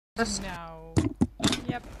No.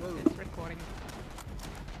 Yep, it's recording.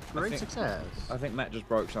 Great success. I think Matt just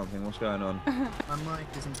broke something. What's going on? My mic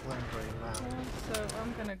isn't playing very loud. So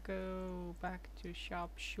I'm gonna go back to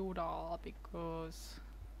sharpshooter because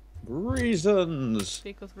Reasons.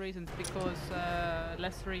 because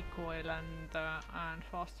less recoil and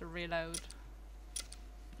faster reload.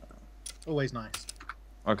 Always nice.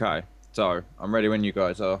 Okay, so I'm ready when you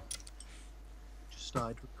guys are. Just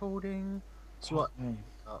started recording. So what?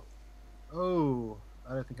 Oh,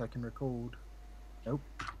 I don't think I can record. Nope.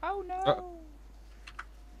 Oh no!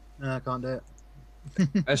 No, I can't do it.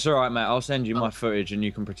 It's alright, Matt. I'll send you my footage and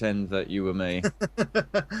you can pretend that you were me.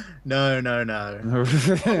 No. I want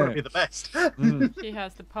to be the best. He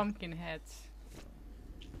has the pumpkin heads.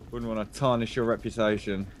 Wouldn't want to tarnish your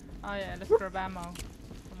reputation. Oh yeah, let's grab ammo.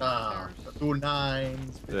 All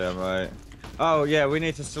nines. Yeah, mate. Oh, yeah, we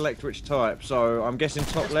need to select which type. So I'm guessing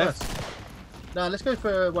top left. No, let's go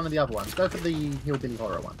for one of the other ones. Go for the hillbilly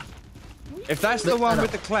horror one. If that's the one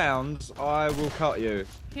with the clowns, I will cut you.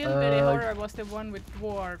 Hillbilly horror was the one with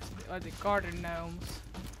dwarves or the garden gnomes.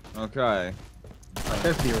 Okay. Right,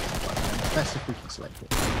 go for the original one. Let's see if we can select it.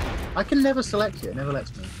 I can never select it. It never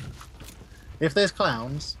lets me. If there's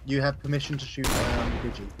clowns, you have permission to shoot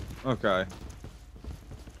Digi. Okay.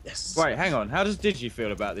 Yes. Wait, hang on. How does Digi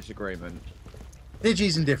feel about this agreement?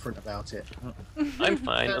 Digi's indifferent about it. I'm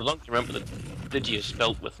fine, as long as you remember that Digi is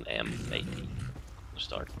spelled with an M, maybe.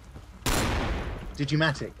 Start.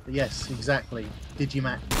 Digimatic. Yes, exactly.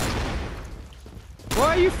 Digimatic.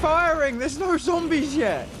 Why are you firing? There's no zombies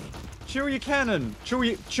yet. Chill your cannon. Cool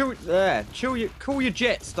your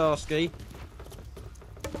jet, Starsky.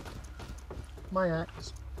 My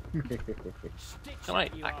axe. Can I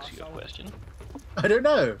ask you a question? I don't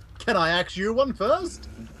know. Can I ask you one first?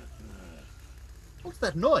 What's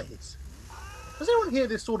that noise? Does anyone hear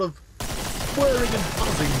this sort of whirring and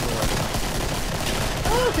buzzing noise?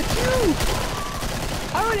 Oh, look at you!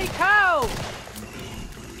 Holy cow!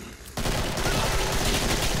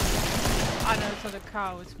 I know it's not a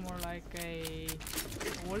cow, it's more like a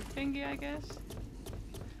wolf thingy, I guess.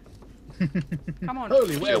 Come on.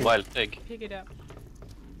 Holy You're a wild pig. Pick it up.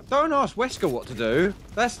 Don't ask Wesker what to do.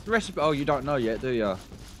 That's the recipe. Oh, you don't know yet, do ya?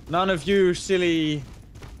 None of you silly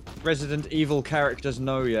Resident Evil characters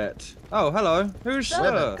know yet. Oh, hello. Who's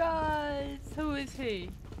Sir? Guys, who is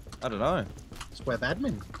he? I don't know. Square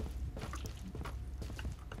admin.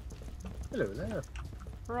 Hello there.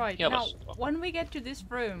 Right, Yeah, now, but... when we get to this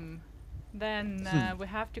room, then we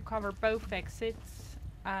have to cover both exits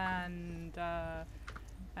and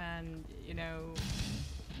you know,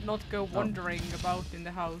 not go wandering about in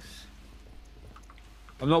the house.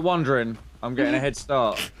 I'm not wondering. I'm getting a head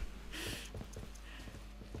start.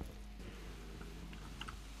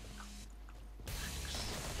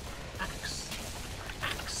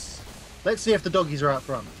 Axe. Let's see if the doggies are out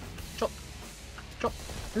front. Chop. Chop.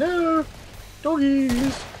 Hello.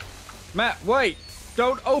 Doggies. Matt, wait.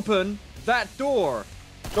 Don't open that door.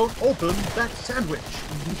 Don't open that sandwich.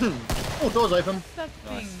 Oh, door's open. That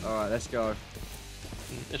thing. Nice. Alright, let's go.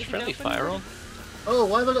 Is friendly fire on? Oh,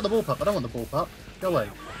 why have I got the bull pup? I don't want the bull pup. Go away.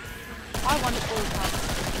 I want the bull pup.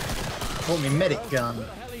 I want me medic gun.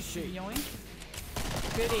 Yoink.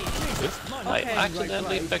 Goody. I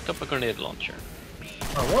accidentally picked up a grenade launcher.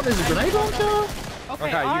 Oh, what? There's a grenade launcher? Okay,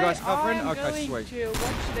 Okay, you guys covering? I'm Okay, going sweet. to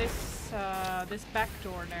watch this back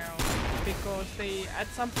door now because at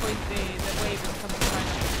some point the wave is coming kind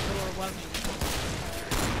of overwhelming.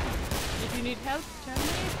 If you need help, tell me,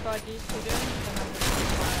 but if you don't, then I'm going to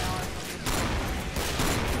keep my eye on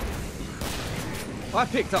this. I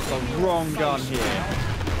picked up the wrong gun here.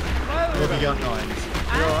 Whoa! What have you got? You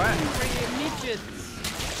alright? Angry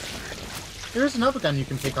midgets. There is another gun you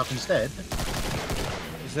can pick up instead.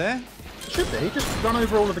 Is there? Should be. Just run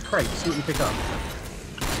over all of the crates, see what you pick up.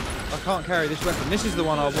 I can't carry this weapon. This is the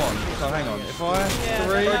one I want. So hang on. If I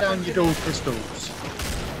Throw down your dual pistols.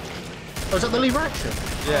 Oh, is that the lever action?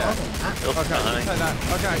 Yeah. Oh, I want that. Okay, take that.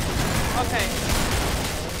 Okay. Okay.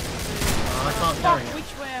 I can't carry it.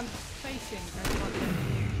 Which way I'm facing?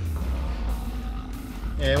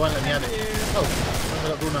 Yeah, it won't let me have it. Thank you. Oh, I've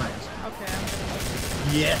got dual nines. Okay, I'm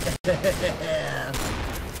gonna Yeah!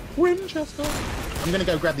 Winchester! I'm gonna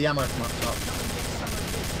go grab the ammo from up top.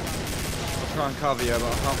 I'll try and cover you, but I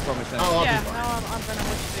can't promise anything. Oh, I'll yeah, be fine. now I'm gonna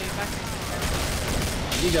watch the back.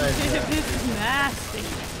 You guys. This is nasty.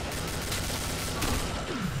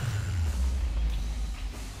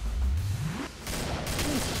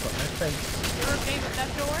 Just got no face. You're okay with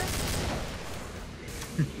that door?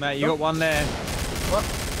 Matt, you got one there. What?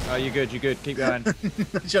 Oh, you're good, keep going.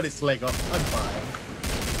 Shut its leg off. I'm fine.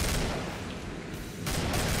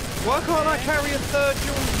 Why can't I carry a third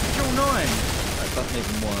dual level 9. That doesn't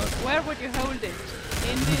even work. Where would you hold it?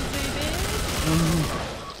 Invisible?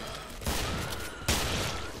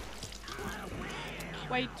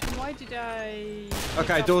 Wait, why did I...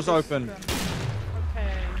 Okay, pick up doors this open. gun?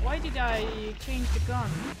 Okay, why did I change the gun?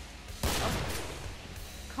 Oh.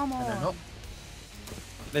 Come I don't on. know.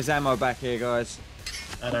 There's ammo back here, guys.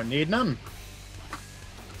 I don't need none.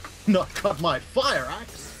 Not got my fire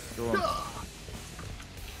axe. Go on. Ah.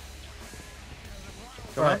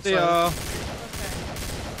 Come Right, on, DR. Okay.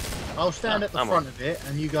 I'll stand at the I'm front of it,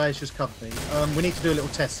 and you guys just cover me. We need to do a little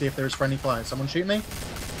test, see if there is friendly fire. Someone shoot me?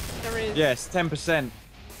 There is... Yes, 10%.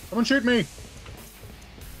 Someone shoot me!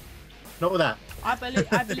 Not with that. I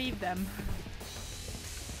believe them.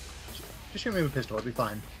 Just shoot me with a pistol, it'll be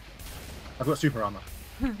fine. I've got super armor.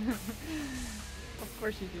 Of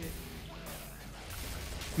course you do.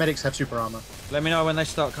 Medics have super armor. Let me know when they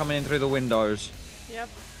start coming in through the windows. Yep.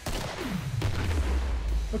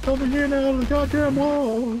 They're coming in out of the goddamn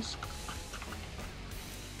walls!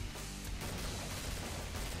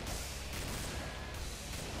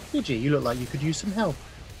 Digi, you look like you could use some help.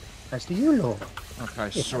 As do you, Lord. Okay,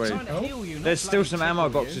 Yeah, sweet. trying to heal you, not There's still bloody some tickle ammo you.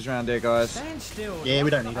 boxes around here, guys. Stand still. Yeah, we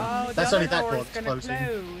don't need them. Oh, That's the only other that door door is that's gonna closing.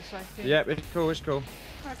 close, I think. Yep, it's cool, it's cool.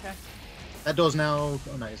 Okay. That door's now... Oh,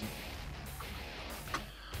 no, it isn't.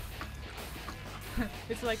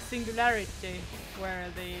 It's like Singularity, where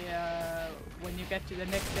the when you get to the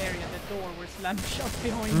next area, the door will slam shut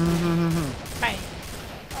behind you. Bang!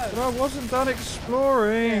 But Oh, I wasn't done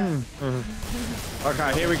exploring.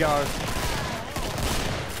 Okay, here we go.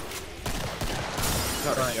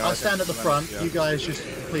 Right, I'll stand at the front. You guys just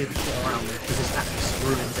clear the shit around me, because this axe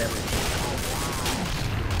ruins everything.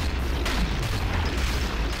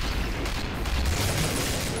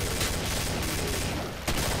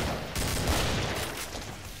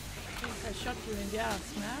 I think I shot you in the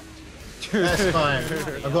ass, man. That's fine.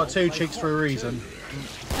 I've got two cheeks for a reason.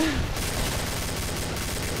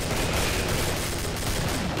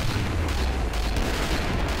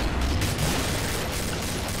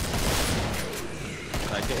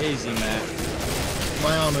 Take it easy, man.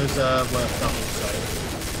 My armor's worth double, so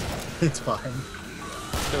it's fine.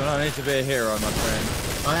 Do not need to be a hero, my friend.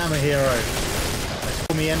 I am a hero. Let's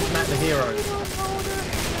call me Matt the hero.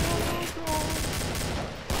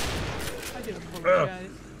 I do apologize.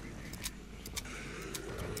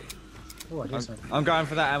 Oh, I did something. I'm going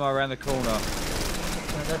for that ammo around the corner. No, go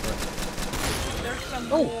for There's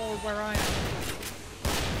some Oh. more where I am. it.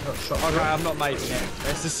 Got shot. Okay, I'm not making it.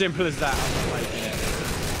 It's as simple as that. I'm not making it.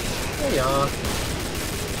 There you are.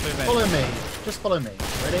 Too many. Follow me. Just follow me.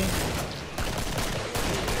 Ready?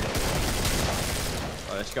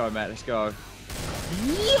 Oh, let's go, Matt. Let's go.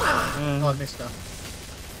 Yeah! Oh, I missed her.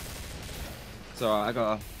 It's alright. I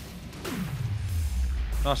got her.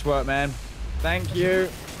 Nice work, man. Thank you.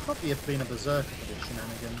 Probably have been a berserker for this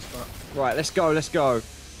shenanigans, but... Right, let's go. Let's go.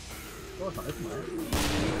 Oh, I can't open that.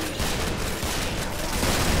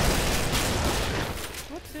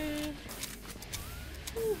 Whoopsie.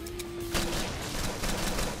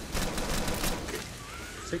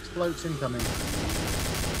 6 floats incoming.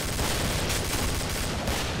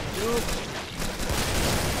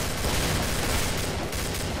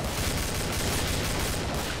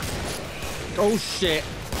 Oh shit.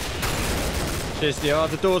 Cheers, DR.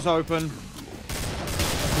 The door's open.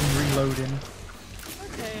 I've been reloading.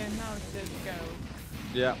 Okay, and now it says go.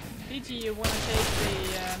 Yeah. Digi, you want to take the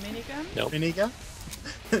minigun? Nope. Iniga?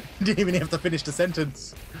 Didn't even have to finish the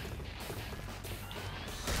sentence.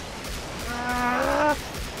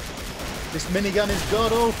 This minigun is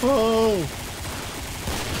god awful!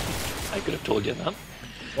 I could have told you that.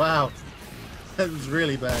 Wow. That was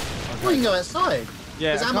really bad. We can go outside.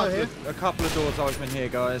 Yeah, There's ammo here. a couple of doors open here,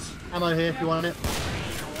 guys. Ammo here if you want it.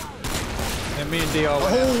 And me and DR went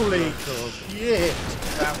out Holy for a sort of shit!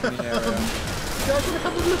 balcony area. You guys wanna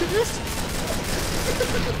come and look at this?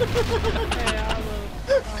 Okay, I will.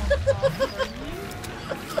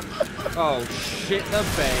 Oh shit, the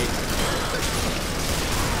bed.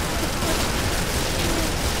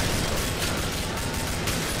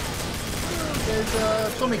 There's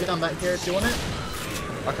a Tommy gun back here if you want it.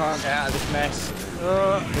 I can't get out of this mess.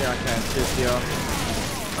 Yeah, I can. Cheers, DR.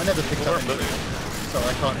 I never picked up any, so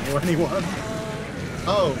I can't heal anyone.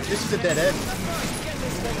 Oh, this is a dead end.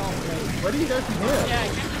 Where do you go from here? Yeah,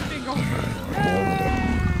 get the thing off.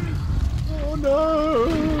 Oh no!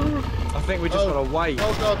 I think we just gotta wait.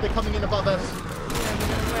 Oh god, they're coming in above us.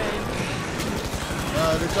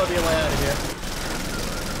 There's gotta be a way out of here.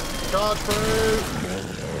 Charge through!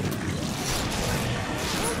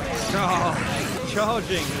 Oh,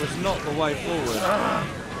 charging was not the way forward.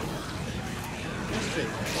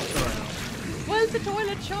 What's around? Where's the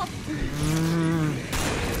toilet shop?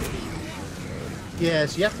 Yeah,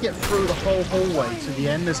 so you have to get through the whole hallway to the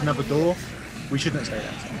end. There's another door. We shouldn't have stayed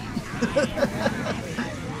outside.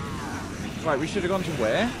 Right, we should have gone to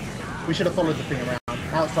where? We should have followed the thing around.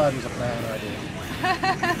 Outside was a plan idea.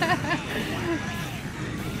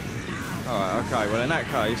 Alright, okay, well in that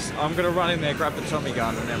case, I'm gonna run in there, grab the Tommy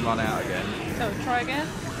gun, and then run out again. So, try again?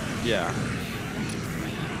 Yeah.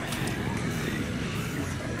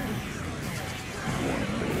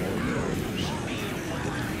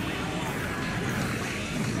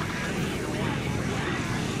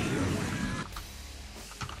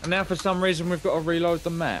 And now for some reason we've got to reload the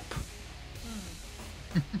map.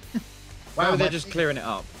 Why Wow, were they my just thing- clearing it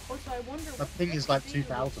up? Also, I wonder My what thing they is like do with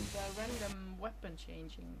 2000. the random weapon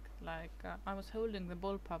changing. Like, I was holding the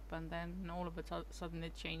bullpup and then all of a sudden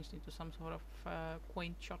it changed into some sort of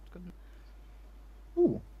quaint shotgun.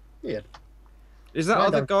 Ooh, weird. Is that Well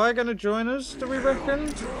other done. guy gonna join us, do we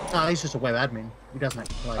reckon? No, he's just a web admin. He doesn't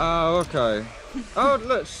actually play. Oh, okay. Oh,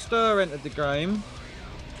 look, Stir entered the game.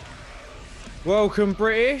 Welcome,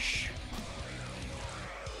 British.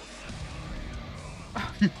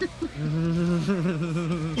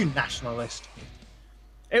 You nationalist.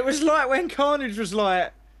 It was like when Carnage was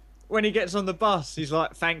like, when he gets on the bus, he's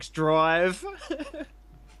like, thanks, drive.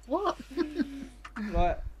 What?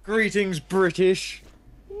 Like, greetings, British.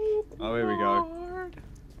 Oh, here we go. Lord.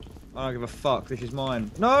 I don't give a fuck, this is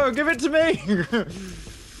mine. No, give it to me!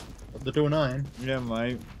 The Dual 9. Yeah,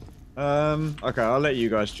 mate. Okay, I'll let you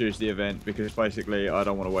guys choose the event because basically I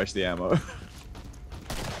don't want to waste the ammo.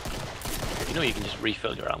 You know you can just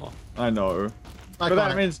refill your ammo. I know. I But that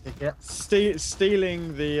can't means pick it.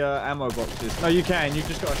 stealing the ammo boxes. No, you can. You've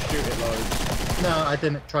just got to shoot it loads. No, I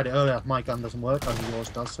didn't. Tried it earlier. My gun doesn't work. Only yours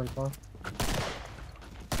does so far.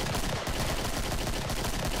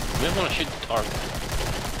 We don't want to shoot the target.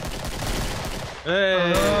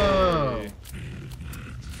 Hey! Oh.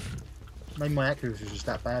 Maybe my accuracy was just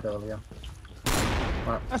that bad earlier.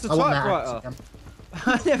 Right. That's a I want that typewriter. axe again.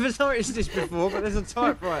 I never noticed this before, but there's a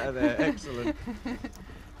typewriter there. Excellent.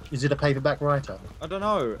 Is it a paperback writer? I don't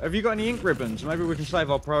know. Have you got any ink ribbons? Maybe we can save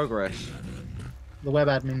our progress. The web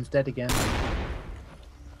admin's dead again.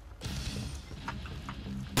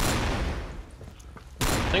 I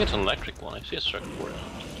think it's an electric one. I see a circuit board.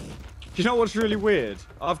 Do you know what's really weird?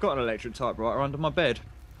 I've got an electric typewriter under my bed.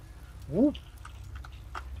 Ooh.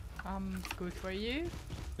 Good for you.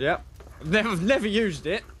 Yep. I've never used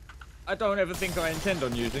it. I don't ever think I intend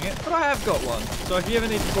on using it, but I have got one. So if you ever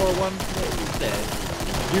need to borrow one, it's there.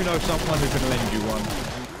 You know someone who can lend you one.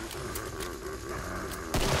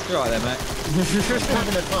 You're right there, mate. He's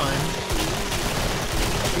having a time.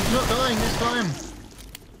 He's not dying this time.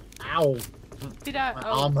 Ow. Did I? My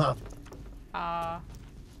Oh. armor.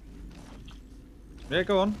 Yeah,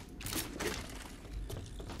 go on.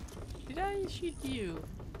 Did I shoot you?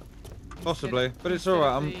 Possibly, Instead- but it's instead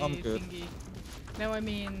alright, of I'm the good. thingy? No, I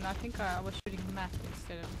mean, I think I was shooting Matt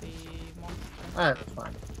instead of the monster. Ah, that's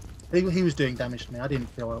fine. He was doing damage to me. I didn't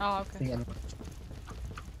feel Oh, okay. think anyone.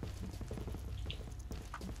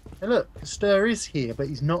 Hey, look, Stir is here, but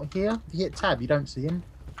he's not here. If you hit tab, you don't see him.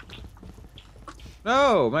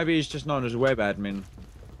 No, maybe he's just known as a web admin.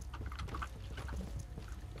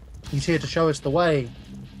 He's here to show us the way.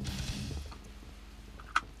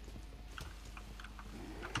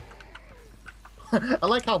 I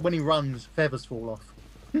like how when he runs, feathers fall off.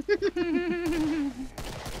 Here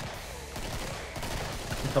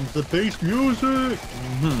comes the bass music.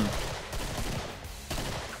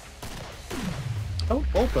 Oh,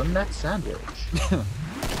 open that sandwich.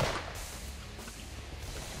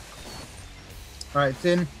 Alright, it's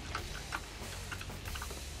in.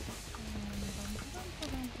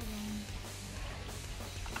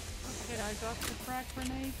 Okay, I got the frag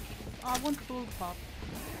grenade. I want bullpup.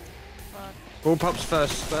 But Bullpup's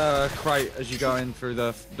first crate as you go in through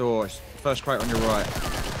the door. First crate on your right.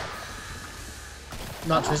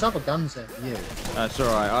 No, there's other guns there for you. That's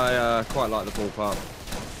alright, I quite like the bullpup.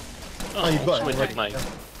 Oh, you've got it somebody took my already.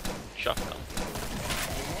 shotgun.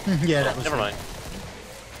 Yeah, that was Never mind.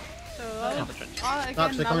 so Have the trench. again,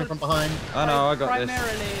 Nuts, they're coming from behind. I know, I got this.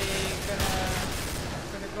 primarily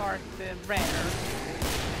gonna guard the rare.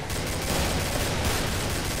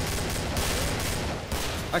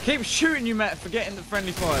 I keep shooting you, Matt, for getting the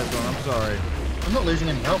friendly fires on. I'm sorry. I'm not losing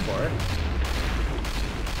any health for it.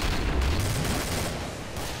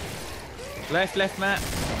 Left, Matt.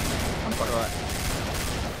 I'm quite Alright.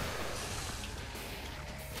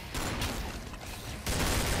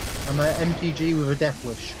 I'm an MTG with a death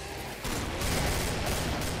wish.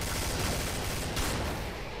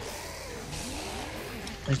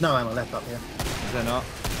 There's no ammo left up here. Is there not?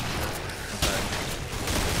 Okay.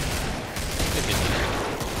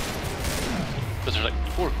 Because there's like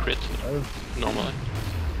 4 crits normally.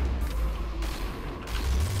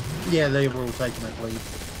 Yeah, they were all taken, I believe.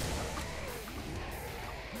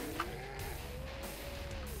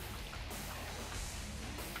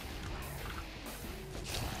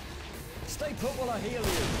 Stay put while I heal you.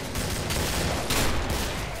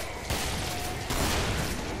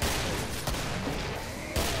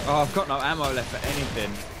 Oh, I've got no ammo left for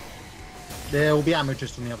anything. There will be ammo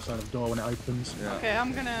just on the other side of the door when it opens. Yeah. Okay,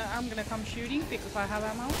 I'm gonna come shooting because I have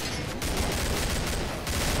ammo.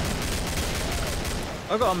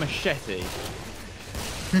 I've got a machete.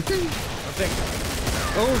 I think.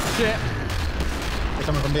 Oh shit! They're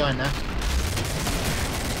coming from behind now.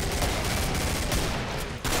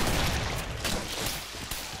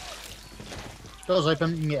 Doors open,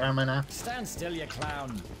 you can get ammo now. Stand still, you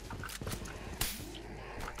clown.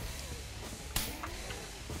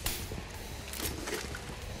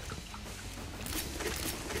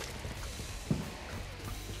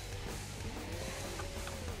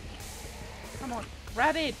 Come on,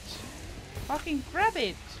 grab it! Fucking grab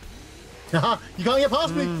it! Haha, you can't get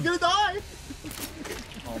past me, you're gonna die!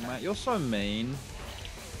 Oh Matt, you're so mean.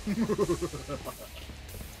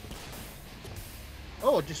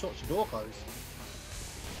 Oh, I just watched the door close.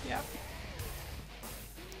 Yeah.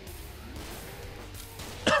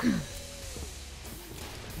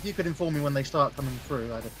 If you could inform me when they start coming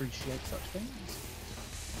through, I'd appreciate such things.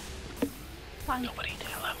 Fine. Nobody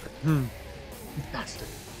tell him. Bastard.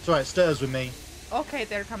 It's alright, stirs with me. Okay,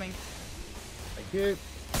 they're coming. Thank you.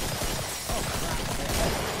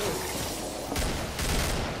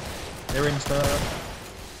 They're in stir.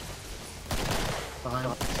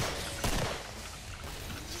 Behind.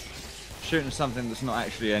 Shooting something that's not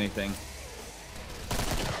actually anything.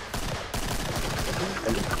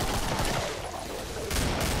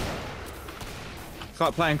 It's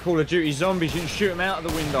like playing Call of Duty Zombies, you can shoot them out of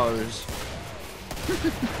the windows.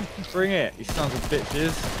 Bring it, you sons of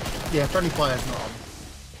bitches. Yeah, friendly fire's not on.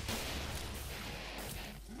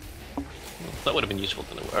 Well, that would have been useful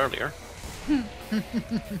to know earlier.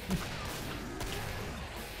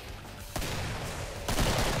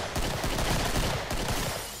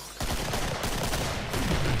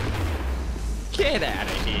 Get out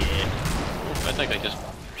of here. Oh, I think I just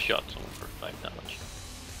shot someone for 5 damage.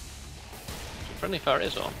 So friendly fire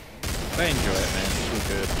is on. They enjoy it, man. It's all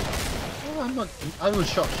good. Oh, I'm not. I was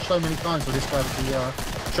shot so many times with this guy with the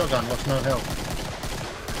shotgun, lost no health.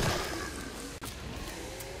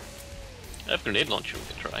 I have grenade launcher we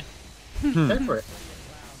could try. Go for it.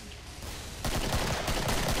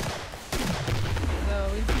 So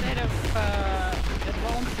instead of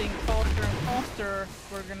advancing faster and faster,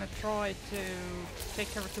 we're gonna try to take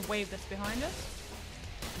care of the wave that's behind us.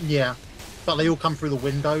 Yeah. But they all come through the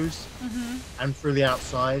windows and through the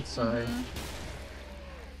outside, so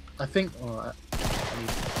I think.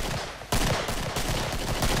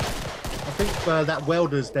 I think that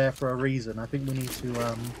welder's there for a reason. I think we need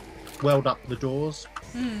to weld up the doors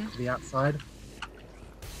to the outside.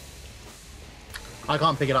 I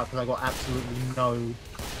can't pick it up because I got absolutely no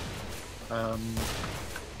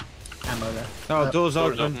ammo left. Oh, doors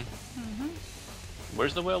Doors open. open.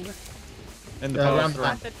 Where's the welder? In the around the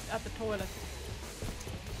bathroom. back. At the toilet.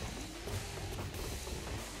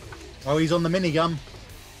 Oh, he's on the minigun.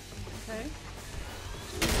 Okay.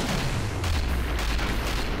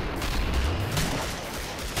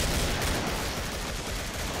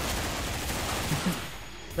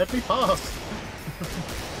 Let me pass.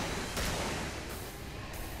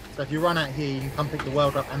 So if you run out here, you can come pick the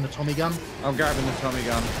weld up and the Tommy gun. I'm grabbing the Tommy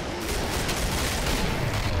gun.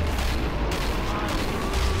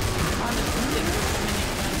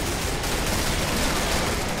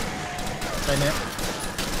 Same here.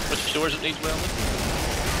 Which doors it needs welding?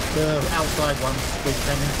 The outside ones we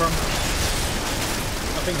came in from.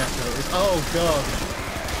 I think that's what it is. Oh god.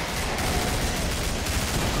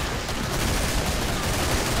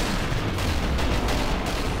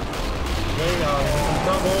 They are in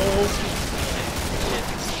trouble.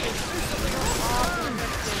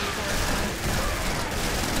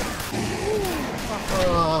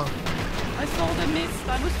 Oh, I saw the mist. I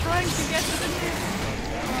was trying to get to the mist.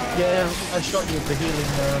 yeah, I shot you with the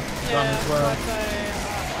healing gun as well. But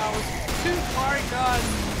I was too far gone.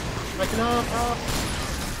 Back it up.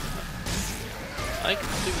 I could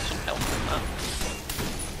do with some help from that.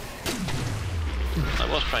 I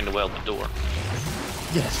was trying to weld the door.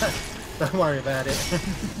 Yeah, don't worry about it.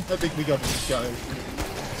 I think we got to go.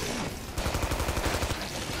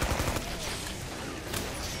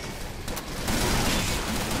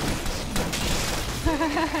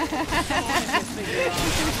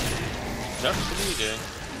 No, what are you doing?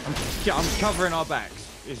 I'm covering our backs.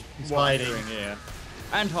 is He's what I'm hiding. doing here.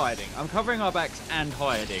 And hiding. I'm covering our backs and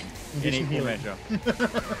hiding in equal healing. measure.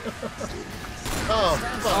 Oh,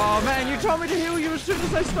 fuck. Oh man, you told me to heal you as soon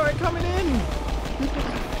as they started coming in.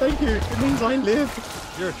 Thank you. It means I live.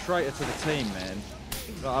 You're a traitor to the team, man.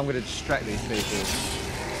 Right, I'm gonna distract these people.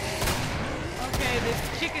 Okay,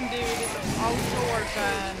 this chicken dude is outdoors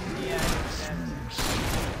and yeah,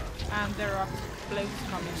 and there are blows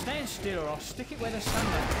coming. Stand still or I'll stick it where the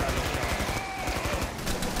sunlight goes.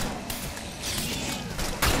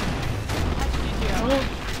 Oh.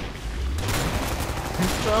 I'm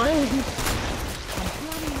trying. I'm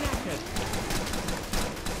bloody knackered.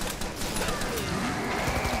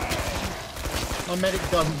 My medic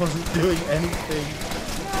gun wasn't doing anything.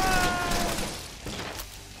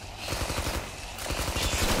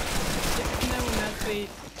 It's known as the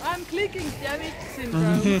I'm clicking damn it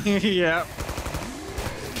syndrome. Yeah.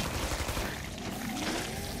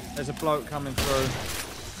 There's a bloke coming through.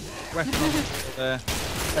 Weapon there.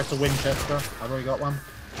 That's a Winchester. I've already got one.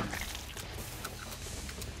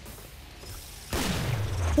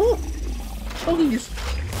 Woo! Doggies!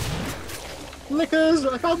 Lickers!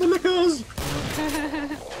 I found the lickers!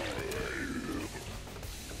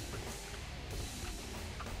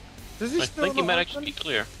 Does this I still think you not might open? actually be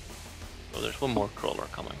clear. Oh, there's one more crawler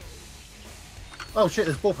coming. Oh shit,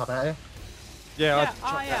 there's bullpup out here. Yeah,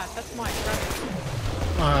 Yeah, yeah, that's mine. Grab it.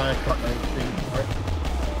 I got no thing for it.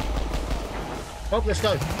 Oh, let's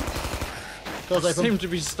go. Doors I open. seem to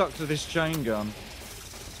be stuck to this chain gun.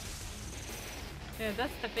 Yeah,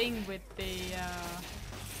 that's the thing with the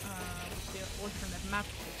alternate map.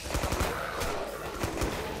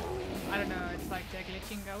 I don't know, it's like they're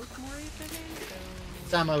glitching out more easily, so...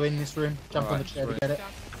 There's ammo in this room. Jump on the Right, chair to sweet. get it.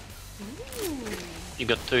 Ooh. You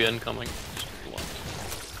got 2 incoming. Just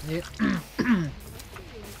one. Yep.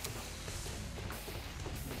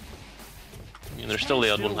 I mean, there's still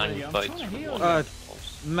the odd one Still hanging I'm fights trying to from heal one.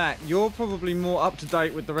 you. Matt, you're probably more up to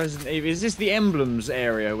date with the Resident Evil. Is this the emblems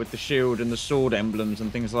area with the shield and the sword emblems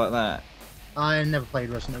and things like that? I never played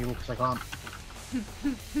Resident Evil because I can't.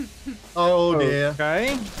 Oh dear.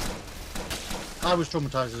 Okay. I was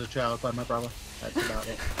traumatized as a child by my brother. That's about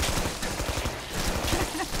it.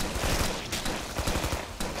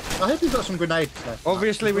 I hope you've got some grenades left.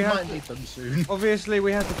 Obviously we might have- need them soon. Obviously,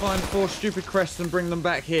 we have to find 4 stupid crests and bring them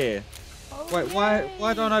back here. Oh, Wait,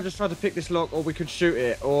 why don't I just try to pick this lock, or we could shoot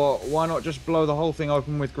it, or why not just blow the whole thing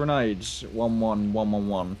open with grenades?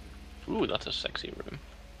 1-1-1-1-1. Ooh, that's a sexy room.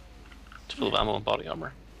 It's full of ammo and body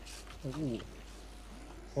armor. Ooh.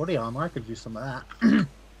 Body armor, I could use some of that.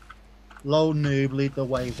 Lol noob, lead the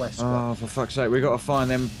way westward. Oh, for fuck's sake, we got to find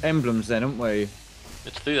them emblems then, haven't we?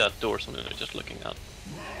 It's through that door, something they're just looking at.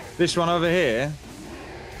 This one over here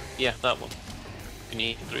Yeah, that one. Can you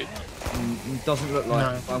eat through that? doesn't look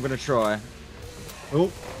like. No. But I'm gonna try.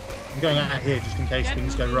 Oh, I'm going out here just in case Get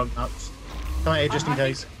things go moving. wrong nuts. Come out here just in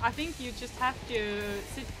case. I think you just have to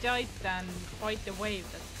sit tight and fight the wave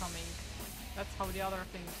that's coming. That's how the other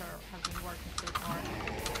things have been working so far.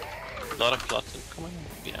 A lot of plots incoming.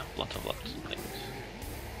 Yeah, lots of things.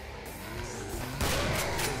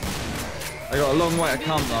 I got a long way to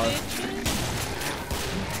come though.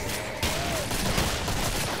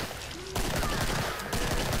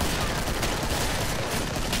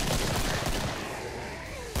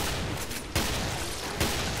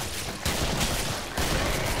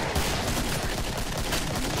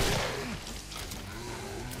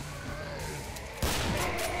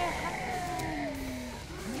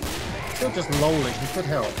 Still just lolling, he could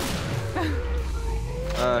help.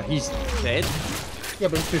 He's dead. Yeah,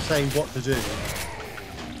 but he could say what to do.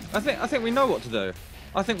 I think we know what to do.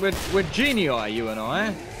 I think we're genii, you and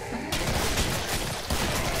I.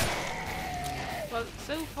 Well,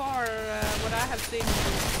 so far, what I have seen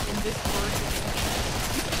in this version,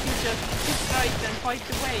 you just sit tight and fight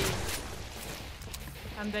the wave.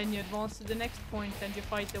 And then you advance to the next point and you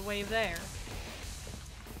fight the wave there.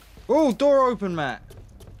 Oh, door open, Matt.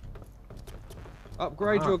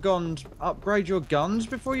 Upgrade Ah. your guns. Upgrade your guns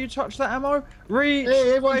before you touch that ammo. Reach.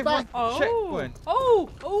 Hey, everyone's wave back. one, Oh! Checkpoint. Oh!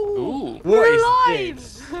 Oh! Ooh. What We're is alive!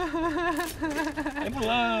 this? I'm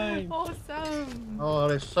alive! Awesome! Oh,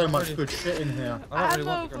 there's so much good shit in here. I don't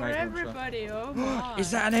really Ammo want the for grenade launcher. everybody! Oh my!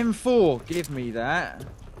 Is that an M4? Give me that.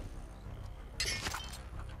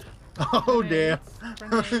 Oh dear.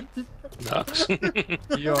 Grenades. Nuts. Hand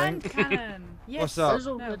Yoink. cannon! Yes! What's up? There's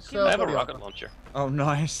all No, good give I stuff. have a Body rocket armor. launcher. Oh,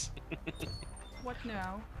 nice. What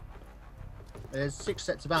now? There's 6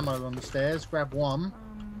 sets of ammo on the stairs. Grab one.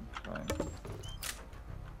 Right.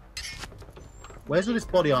 Where's all this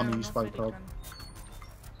body armor No, you not spoke of? medigun.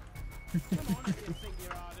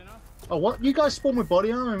 Oh, what? You guys spawn with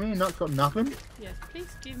body armor? Me not got nothing? Yes,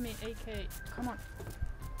 please give me AK. Come on.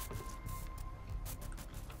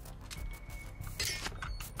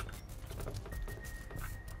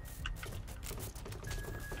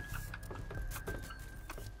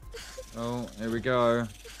 Oh, here we go.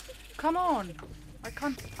 Come on! I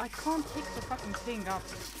can't pick the fucking thing up.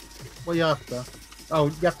 What are you after? Oh,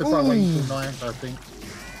 you have to try waiting till 9, I think.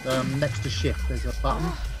 Next to shift, there's a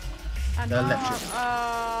button. And left shift.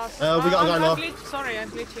 we got a guy low. Sorry,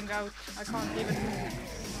 I'm glitching out. I can't even move.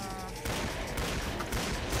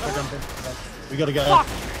 We gotta go. Fuck!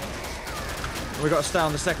 We got to stay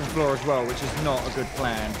on the second floor as well, which is not a good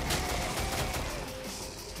plan.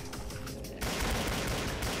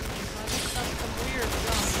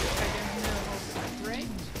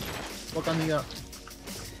 What gun you got?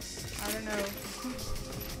 I don't know.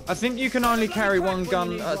 I think you can only carry one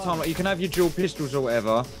gun at a time. Like, you can have your dual pistols or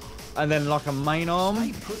whatever, and then like a main arm.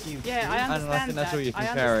 Yeah, I understand And I think that's all you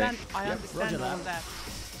can carry. I understand all of that.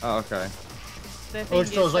 Oh, okay. The thing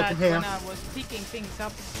is stores that open here. when I was picking things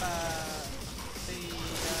up,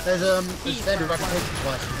 There's a eradication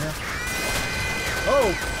device in here.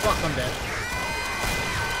 Oh, fuck, I'm dead.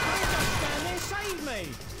 Save me!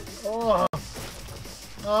 Oh.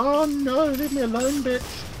 Oh no, leave me alone, bitch.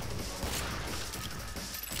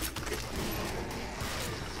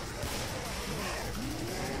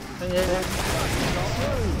 We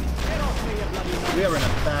are in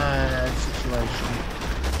a bad situation.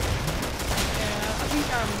 Yeah, I think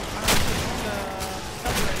I'm just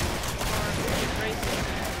stubborn or racing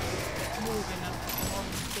moving at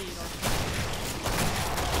normal speed or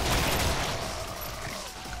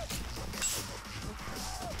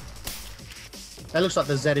That looks like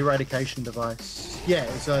the Z eradication device. Yeah,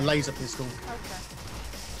 it's a laser pistol. okay.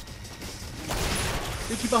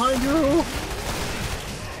 Bitchy behind you!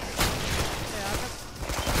 Yeah,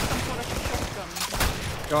 that's some sort of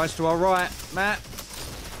shotgun. Guys to our right, Matt.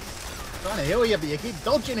 Trying to heal you, but you keep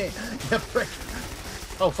dodging it. You prick.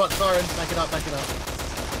 Oh fuck, siren. Back it up, back it up.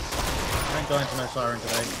 I ain't going to no siren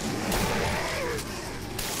today.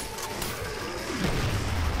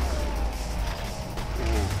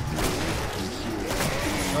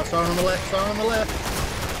 Oh, siren on the left, siren on the left.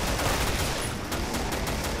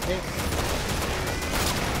 Okay.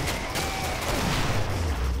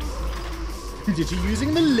 Did you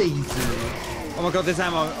using the laser? Oh my god, there's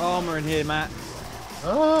armor in here, Matt.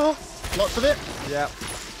 Oh, lots of it. Yeah.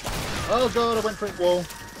 Oh god, I went for a wall.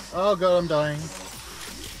 Oh god, I'm dying.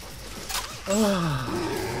 Oh.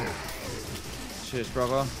 Cheers,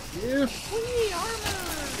 brother. You. Whee, armor!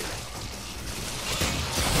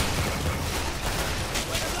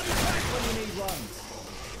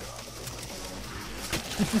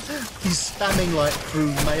 He's spamming like through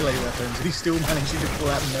melee weapons, and he's still managing to pull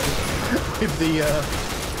out no with the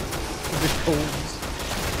calls.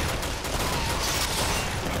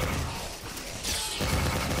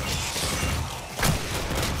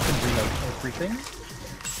 Can reload everything.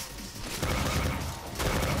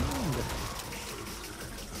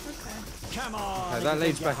 Come on! Okay, that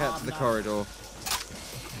leads back out to the corridor.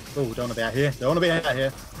 Oh, don't want to be out here. Don't want to be out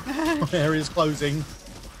here. My area's closing.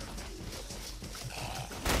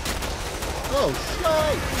 Oh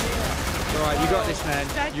shit! Alright, you got this,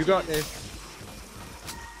 man. You got this.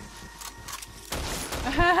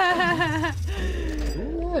 Yeah.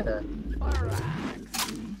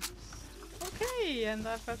 Okay, and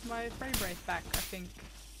I've got my frame rate back, I think.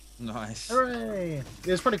 Nice. Hooray!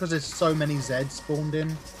 It's probably because there's so many Zeds spawned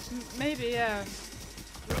in. Maybe, yeah.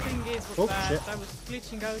 The thing is Oh, that shit. I was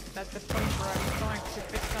glitching out at the point where I was trying to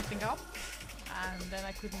pick something up, and then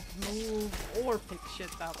I couldn't move or pick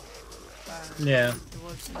shit up. Yeah. It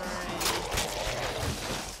was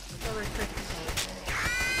very critical.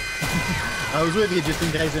 I was with you just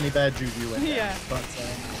in case any bad juju went down, Yeah. but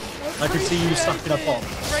I could see you stuck in a pot.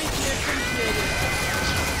 Greatly appreciated.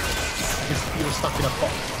 You were stuck in a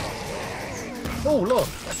pot. Oh look,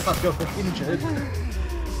 that's how you're injured.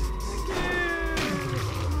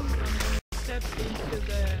 Step into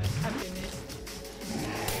the happiness.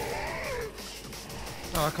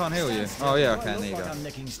 Oh, I can't heal you. Oh yeah, I can. There you go. I'm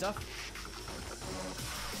nicking stuff.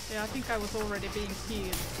 Yeah, I think I was already being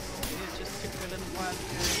healed. It just took a little while to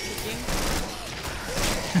kick in.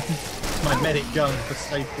 It's my medic gun for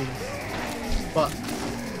safety. But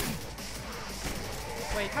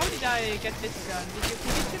Wait, how did I get this gun? Did you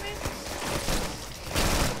give it to me?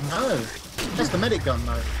 no, that's the medic gun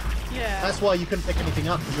though. Yeah. That's why you couldn't pick anything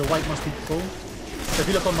up because your weight must be full. So if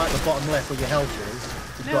you look on like the bottom left where your health is,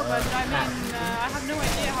 you've No, got but I mean, I have no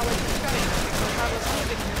idea how it was going because I was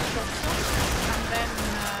moving in the shotgun and then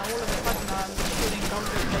all of a sudden I'm shooting down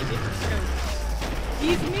the scope.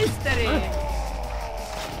 He's mystery!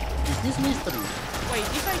 Is this mystery? Wait,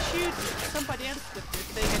 if I shoot somebody else with this,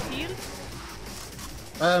 they get healed?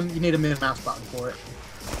 You need a mouse button for it.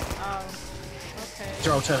 Oh, okay. It's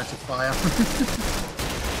your alternative fire.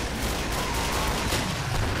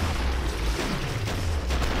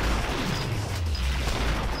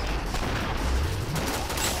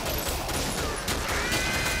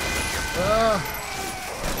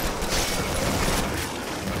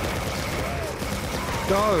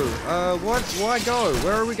 Go. What? Why go?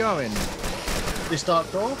 Where are we going? This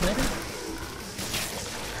dark door, maybe?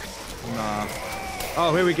 Nah.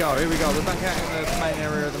 Oh, here we go. Here we go. We're back out in the main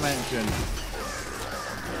area of the mansion.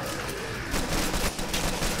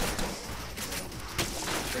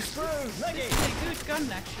 It's a good gun,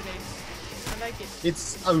 actually. I like it.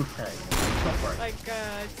 It's okay. It's not great. Like,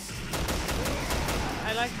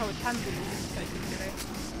 I like how it handles, basically.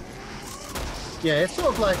 Yeah, it's sort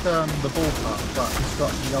of like the ballpark, but it's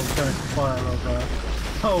got the alternative fire of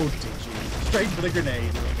oh, did you? Straight for the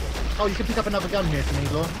grenade. Oh, you can pick up another gun here for me,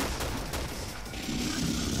 Law.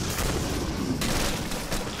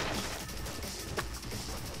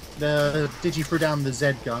 Digi threw down the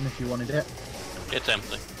Z gun if you wanted it. It's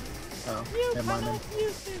empty. Oh, You never mind then. cannot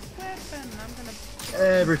use this weapon. I'm gonna...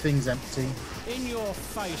 Everything's empty. In your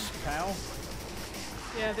face, pal.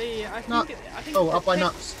 Yeah, I Nut. think Oh, the up by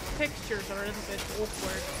nuts. textures are a little bit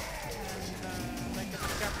awkward and like it's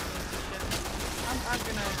scuffling and shit. I'm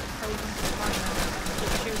gonna hold him to the fire and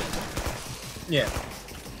keep shooting. Yeah.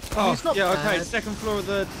 Oh, It's not yeah, okay. bad. Second floor of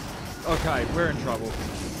the... Okay, we're in trouble.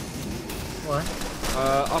 What?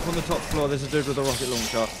 Up on the top floor, there's a dude with a rocket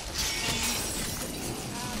launcher.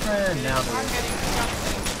 Now I'm there is. getting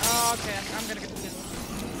scuffling. Oh, okay, I'm gonna get killed.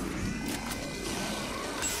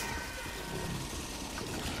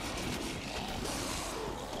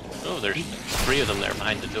 Oh, there's 3 of them there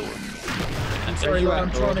behind the door. And Sorry, you Law, out, I'm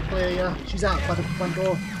Law? trying to clear you. She's out by the front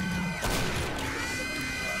door.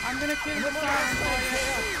 I'm gonna kill the fire.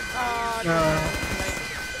 Oh, no.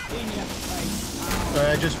 In your face.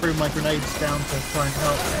 Sorry, I just threw my grenades down to try and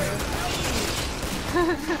help.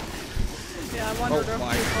 Yeah, I wandered Oh off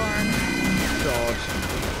my too far. God.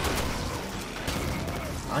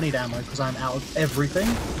 I need ammo because I'm out of everything.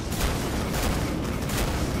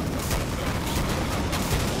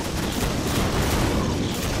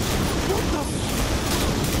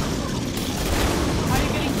 Are you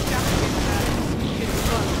getting scuffed in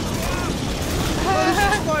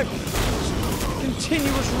It's like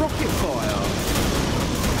continuous rocket fire.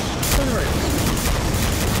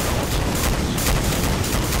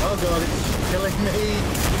 Oh god, it's killing me.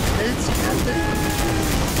 It's killing me.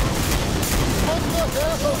 What the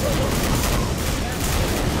hell?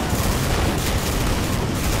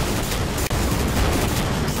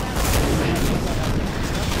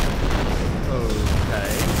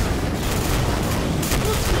 Okay.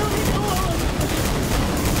 What's going on?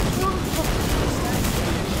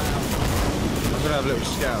 I'm gonna have a little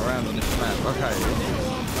scout around on this map. Okay.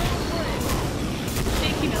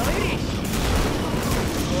 Taking Irish.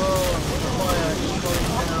 Oh, the fire is going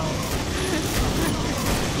down.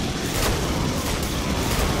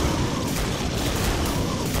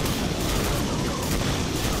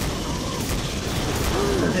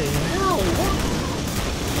 What the hell? What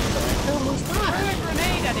the hell was Throw a that?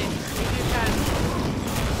 grenade at it if you can.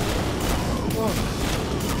 What?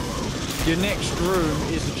 Your next room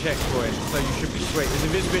is a checkpoint, so you should be sweet. There's a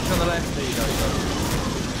Visbitch on the left. There you go.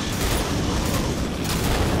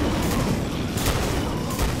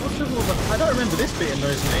 I don't remember this bit in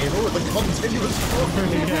Resident Evil with the continuous falling.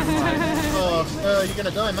 Oh, you're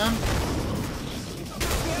gonna die, man.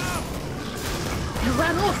 You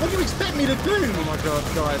ran off. What do you expect me to do? Oh my god,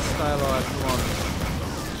 guys, stay alive. Come on.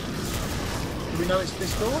 Do we know it's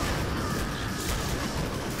this door?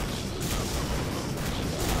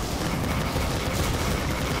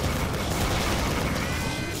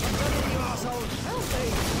 You asshole. Help me.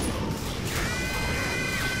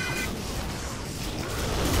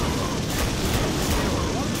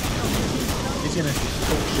 He's gonna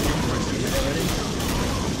talk shit interesting already.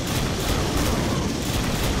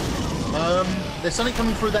 There's something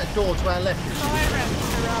coming through that door to our left. Sirens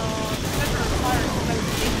around. Several sirens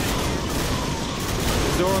close in.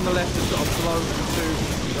 The door on the left has got a blow and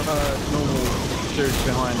 2 normal dudes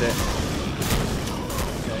behind it.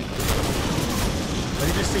 Okay. I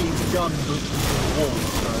can just see his gun looking through the wall,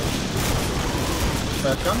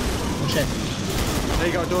 so... gun? Or shed? There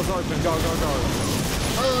you go, doors open, go, go, go.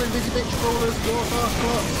 Oh, Invisibitch crawlers, door fast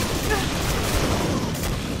clocks!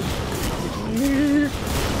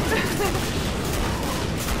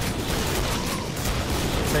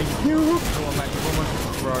 Thank you! Come on, Mac. Almost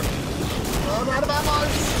broke. I'm out of ammo!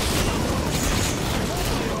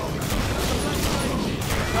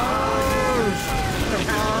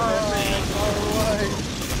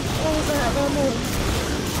 What was that?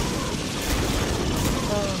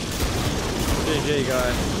 GG,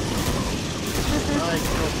 guys. Nice.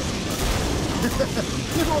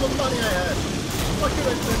 Look at all the money I had. What could I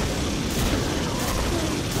do?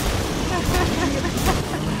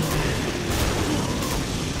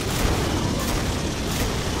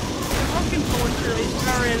 The rocket launcher is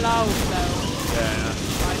very loud though. Yeah.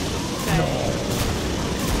 I should say.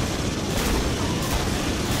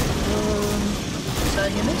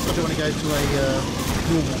 Saying in this, or do you want to go to a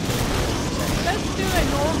normal one? Let's do a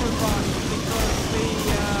normal one because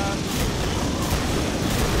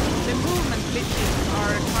the movement glitches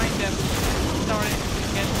are kind of starting to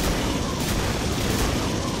get me.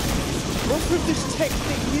 What's with this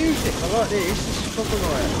technic music? I like this. This is proper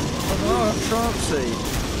like, oh, trancey.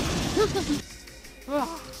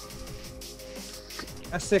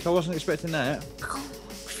 That's sick. I wasn't expecting that.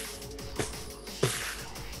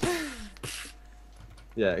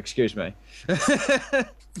 Yeah, excuse me.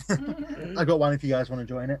 I got one if you guys want to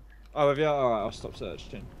join it. Oh, have you? Alright, I'll stop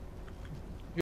searching.